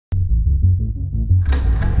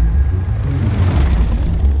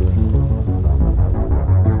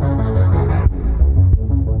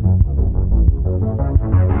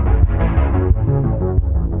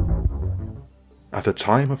the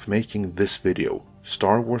time of making this video,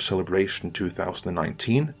 Star Wars Celebration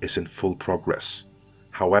 2019 is in full progress.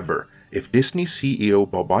 However, if Disney CEO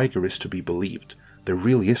Bob Iger is to be believed, there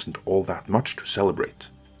really isn't all that much to celebrate.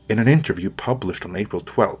 In an interview published on April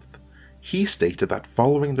 12th, he stated that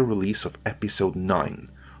following the release of Episode 9,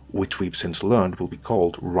 which we've since learned will be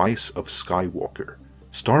called Rise of Skywalker,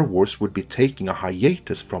 Star Wars would be taking a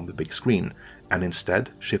hiatus from the big screen and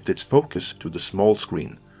instead shift its focus to the small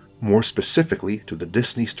screen, more specifically to the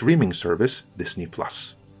Disney streaming service Disney+.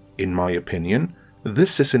 In my opinion,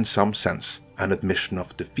 this is in some sense an admission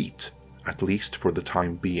of defeat, at least for the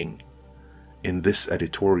time being. In this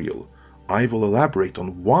editorial, I will elaborate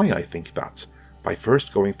on why I think that, by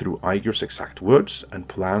first going through Iger's exact words and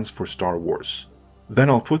plans for Star Wars.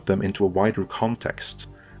 Then I'll put them into a wider context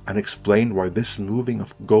and explain why this moving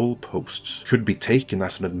of goalposts could be taken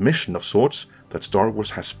as an admission of sorts that Star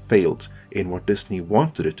Wars has failed in what Disney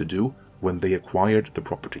wanted it to do when they acquired the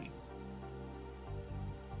property.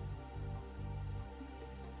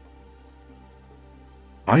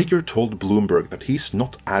 Iger told Bloomberg that he's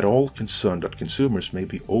not at all concerned that consumers may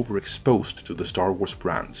be overexposed to the Star Wars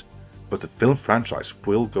brand, but the film franchise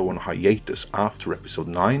will go on hiatus after Episode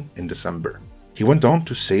 9 in December. He went on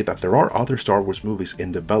to say that there are other Star Wars movies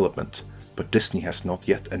in development, but Disney has not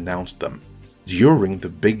yet announced them. During the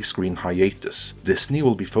big screen hiatus, Disney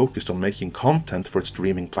will be focused on making content for its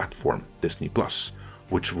streaming platform, Disney+,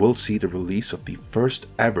 which will see the release of the first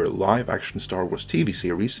ever live-action Star Wars TV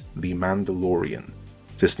series, The Mandalorian.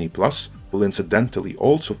 Disney Plus will incidentally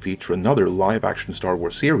also feature another live-action Star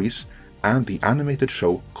Wars series and the animated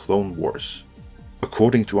show Clone Wars.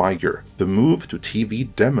 According to Iger, the move to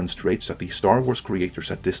TV demonstrates that the Star Wars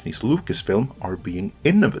creators at Disney's Lucasfilm are being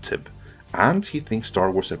innovative, and he thinks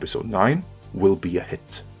Star Wars Episode 9 will be a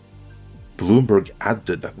hit. Bloomberg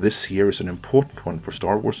added that this year is an important one for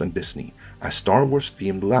Star Wars and Disney, as Star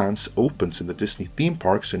Wars-themed lands opens in the Disney theme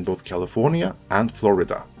parks in both California and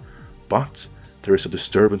Florida. But there is a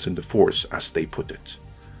disturbance in the force, as they put it.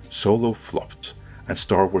 Solo flopped, and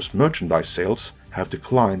Star Wars merchandise sales have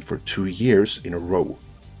declined for 2 years in a row.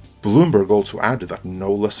 Bloomberg also added that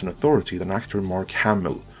no less an authority than actor Mark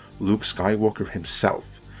Hamill, Luke Skywalker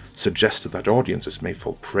himself, suggested that audiences may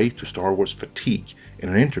fall prey to Star Wars fatigue in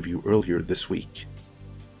an interview earlier this week.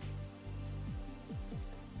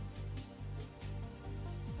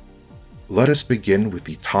 Let us begin with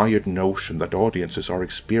the tired notion that audiences are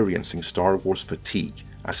experiencing Star Wars fatigue,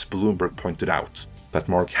 as Bloomberg pointed out, that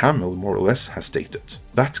Mark Hamill more or less has stated.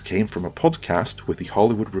 That came from a podcast with The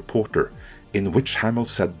Hollywood Reporter, in which Hamill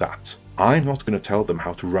said that, "I'm not going to tell them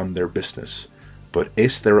how to run their business, but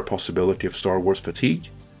is there a possibility of Star Wars fatigue?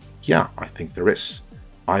 Yeah, I think there is.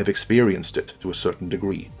 I've experienced it to a certain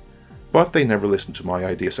degree. But they never listen to my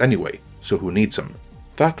ideas anyway, so who needs them?"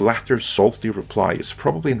 That latter salty reply is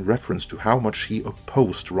probably in reference to how much he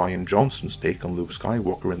opposed Rian Johnson's take on Luke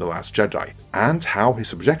Skywalker in The Last Jedi, and how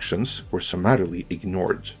his objections were summarily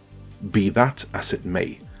ignored. Be that as it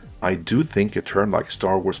may, I do think a term like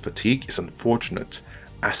Star Wars fatigue is unfortunate,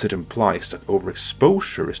 as it implies that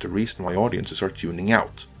overexposure is the reason why audiences are tuning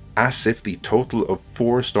out. As if the total of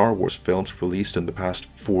 4 Star Wars films released in the past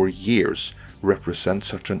 4 years represent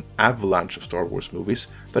such an avalanche of Star Wars movies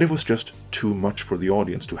that it was just too much for the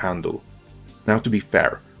audience to handle. Now, to be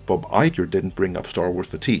fair, Bob Iger didn't bring up Star Wars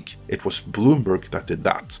fatigue, it was Bloomberg that did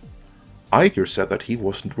that. Iger said that he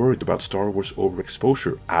wasn't worried about Star Wars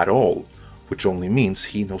overexposure at all, which only means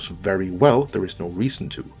he knows very well there is no reason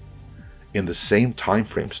to. In the same time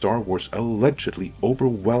frame, Star Wars allegedly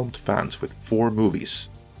overwhelmed fans with 4 movies.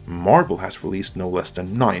 Marvel has released no less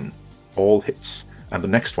than 9, all hits, and the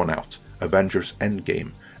next one out, Avengers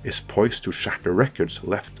Endgame, is poised to shatter records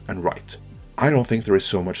left and right. I don't think there is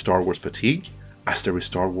so much Star Wars fatigue as there is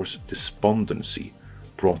Star Wars despondency,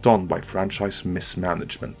 brought on by franchise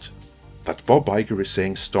mismanagement. That Bob Iger is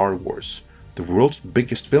saying Star Wars, the world's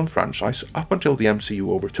biggest film franchise up until the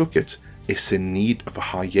MCU overtook it, is in need of a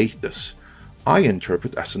hiatus, I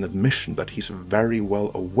interpret as an admission that he's very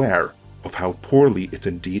well aware of how poorly it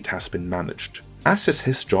indeed has been managed. As is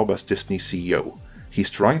his job as Disney CEO,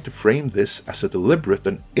 he's trying to frame this as a deliberate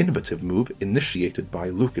and innovative move initiated by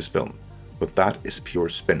Lucasfilm, but that is pure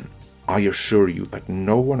spin. I assure you that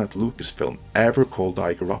no one at Lucasfilm ever called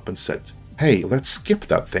Iger up and said, "Hey, let's skip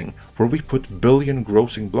that thing where we put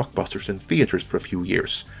billion-grossing blockbusters in theaters for a few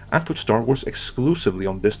years and put Star Wars exclusively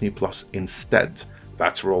on Disney Plus instead.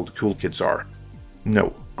 That's where all the cool kids are."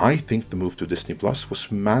 No, I think the move to Disney Plus was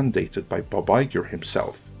mandated by Bob Iger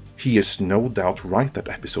himself. He is no doubt right that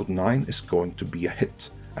Episode 9 is going to be a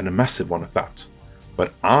hit, and a massive one at that.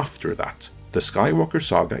 But after that, the Skywalker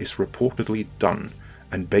saga is reportedly done,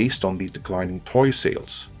 And based on the declining toy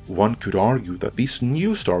sales, one could argue that these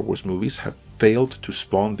new Star Wars movies have failed to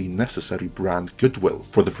spawn the necessary brand goodwill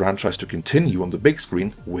for the franchise to continue on the big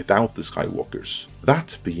screen without the Skywalkers.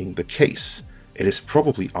 That being the case, it is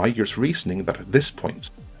probably Iger's reasoning that at this point,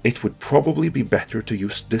 it would probably be better to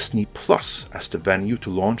use Disney Plus as the venue to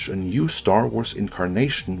launch a new Star Wars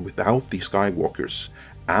incarnation without the Skywalkers,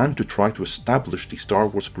 and to try to establish the Star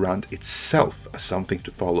Wars brand itself as something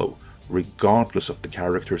to follow, regardless of the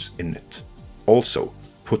characters in it. Also,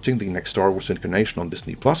 putting the next Star Wars incarnation on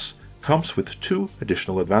Disney Plus comes with two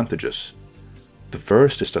additional advantages. The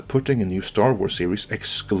first is that putting a new Star Wars series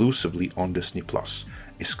exclusively on Disney Plus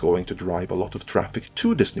is going to drive a lot of traffic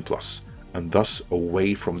to Disney Plus, and thus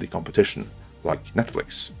away from the competition, like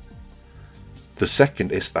Netflix. The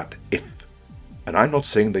second is that if, and I'm not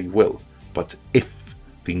saying they will, but if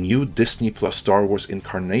the new Disney Plus Star Wars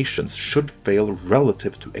incarnations should fail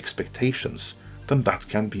relative to expectations, then that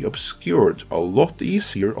can be obscured a lot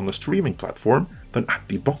easier on a streaming platform than at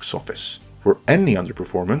the box office, where any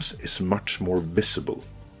underperformance is much more visible.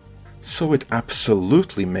 So it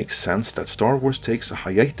absolutely makes sense that Star Wars takes a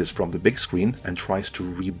hiatus from the big screen and tries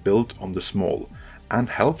to rebuild on the small, and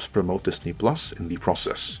helps promote Disney Plus in the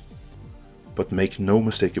process. But make no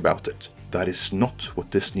mistake about it, that is not what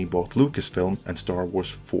Disney bought Lucasfilm and Star Wars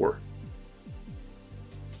for.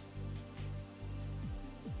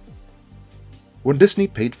 When Disney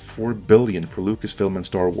paid $4 billion for Lucasfilm and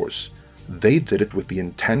Star Wars, they did it with the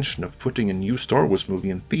intention of putting a new Star Wars movie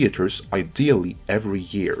in theaters ideally every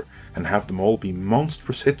year, and have them all be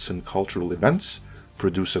monstrous hits and cultural events,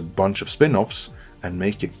 produce a bunch of spin-offs, and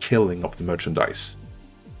make a killing of the merchandise.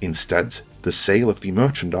 Instead, the sale of the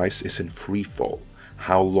merchandise is in free fall.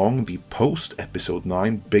 How long the post-Episode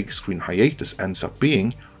 9 big screen hiatus ends up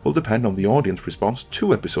being will depend on the audience response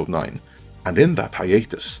to Episode 9, and in that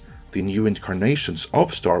hiatus, the new incarnations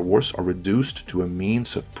of Star Wars are reduced to a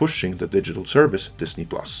means of pushing the digital service Disney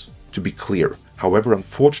Plus. To be clear, however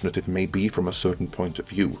unfortunate it may be from a certain point of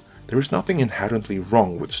view, there is nothing inherently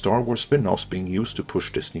wrong with Star Wars spin-offs being used to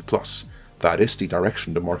push Disney Plus. That is the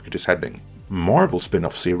direction the market is heading. Marvel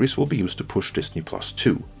spin-off series will be used to push Disney Plus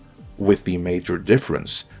too, with the major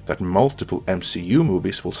difference that multiple MCU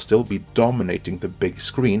movies will still be dominating the big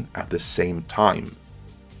screen at the same time.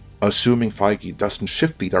 Assuming Feige doesn't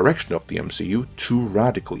shift the direction of the MCU too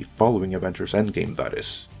radically following Avengers Endgame, that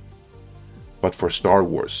is. But for Star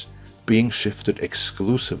Wars, being shifted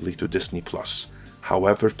exclusively to Disney Plus,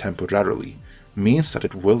 however temporarily, means that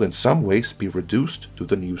it will in some ways be reduced to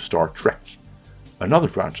the new Star Trek, another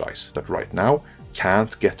franchise that right now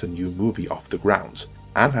can't get a new movie off the ground,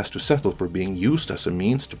 and has to settle for being used as a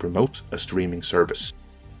means to promote a streaming service.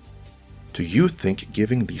 Do you think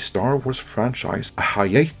giving the Star Wars franchise a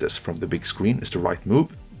hiatus from the big screen is the right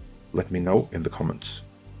move? Let me know in the comments.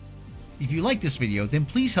 If you like this video, then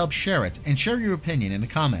please help share it and share your opinion in the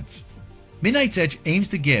comments. Midnight's Edge aims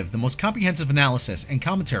to give the most comprehensive analysis and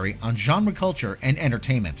commentary on genre culture and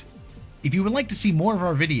entertainment. If you would like to see more of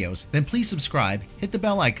our videos, then please subscribe, hit the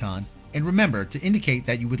bell icon, and remember to indicate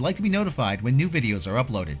that you would like to be notified when new videos are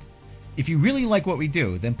uploaded. If you really like what we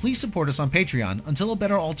do, then please support us on Patreon until a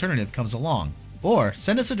better alternative comes along, or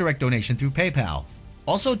send us a direct donation through PayPal.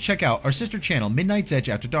 Also check out our sister channel Midnight's Edge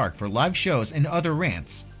After Dark for live shows and other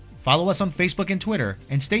rants. Follow us on Facebook and Twitter,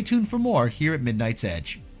 and stay tuned for more here at Midnight's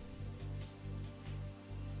Edge.